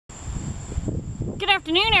Good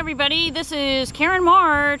afternoon, everybody. This is Karen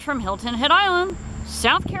March from Hilton Head Island,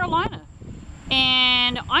 South Carolina.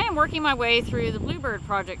 And I am working my way through the Bluebird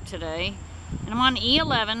project today. And I'm on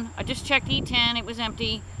E11. I just checked E10. It was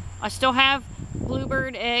empty. I still have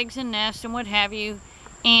Bluebird eggs and nests and what have you.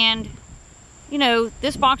 And, you know,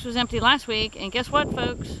 this box was empty last week. And guess what,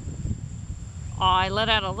 folks? I let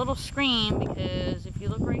out a little scream because if you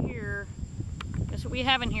look right here, guess what we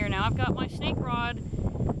have in here now? I've got my snake rod.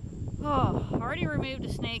 Oh, I already removed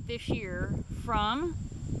a snake this year from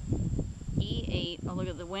E8. Oh, look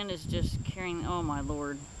at the wind is just carrying, oh my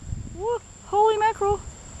Lord. Woo, holy mackerel.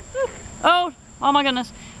 Woo. Oh my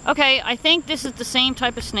goodness. Okay, I think this is the same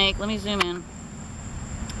type of snake. Let me zoom in.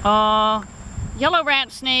 Yellow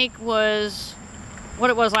rat snake was what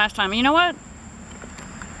it was last time. You know what?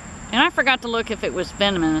 And I forgot to look if it was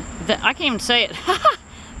venomous. I can't even say it.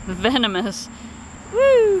 Venomous.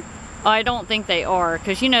 Woo! I don't think they are,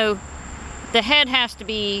 because, you know, the head has to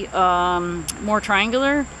be more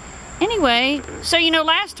triangular. Anyway, so, you know,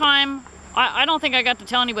 last time, I don't think I got to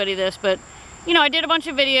tell anybody this, but, you know, I did a bunch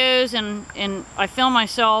of videos, and I filmed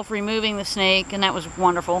myself removing the snake, and that was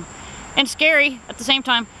wonderful. And scary at the same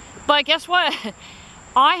time. But guess what?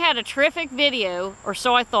 I had a terrific video, or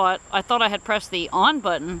so I thought. I thought I had pressed the on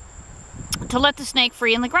button to let the snake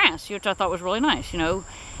free in the grass, which I thought was really nice, you know.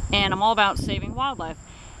 And I'm all about saving wildlife.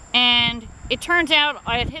 And it turns out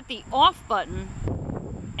I had hit the off button,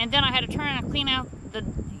 and then I had to turn and clean out the,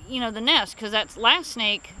 you know, the nest, because that last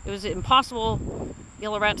snake, it was impossible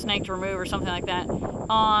yellow rat snake to remove or something like that.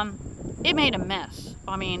 It made a mess.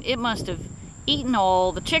 I mean, it must have eaten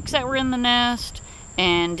all the chicks that were in the nest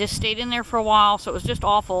and just stayed in there for a while, so it was just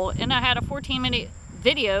awful. And I had a 14-minute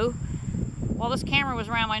video while this camera was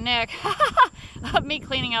around my neck of me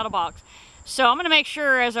cleaning out a box. So I'm going to make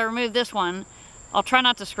sure as I remove this one, I'll try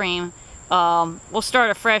not to scream. We'll start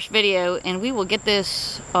a fresh video and we will get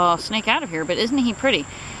this snake out of here. But isn't he pretty?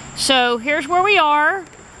 So here's where we are.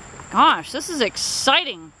 Gosh, this is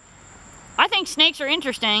exciting. I think snakes are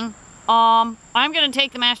interesting. I'm going to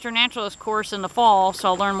take the Master Naturalist course in the fall, so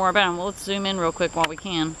I'll learn more about them. Well, let's zoom in real quick while we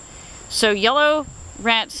can. So yellow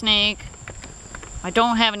rat snake. I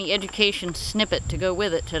don't have any education snippet to go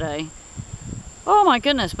with it today. Oh my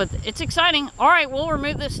goodness, but it's exciting. All right, we'll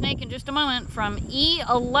remove this snake in just a moment from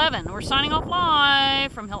E11. We're signing off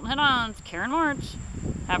live from Hilton Head Island. Karen March.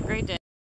 Have a great day.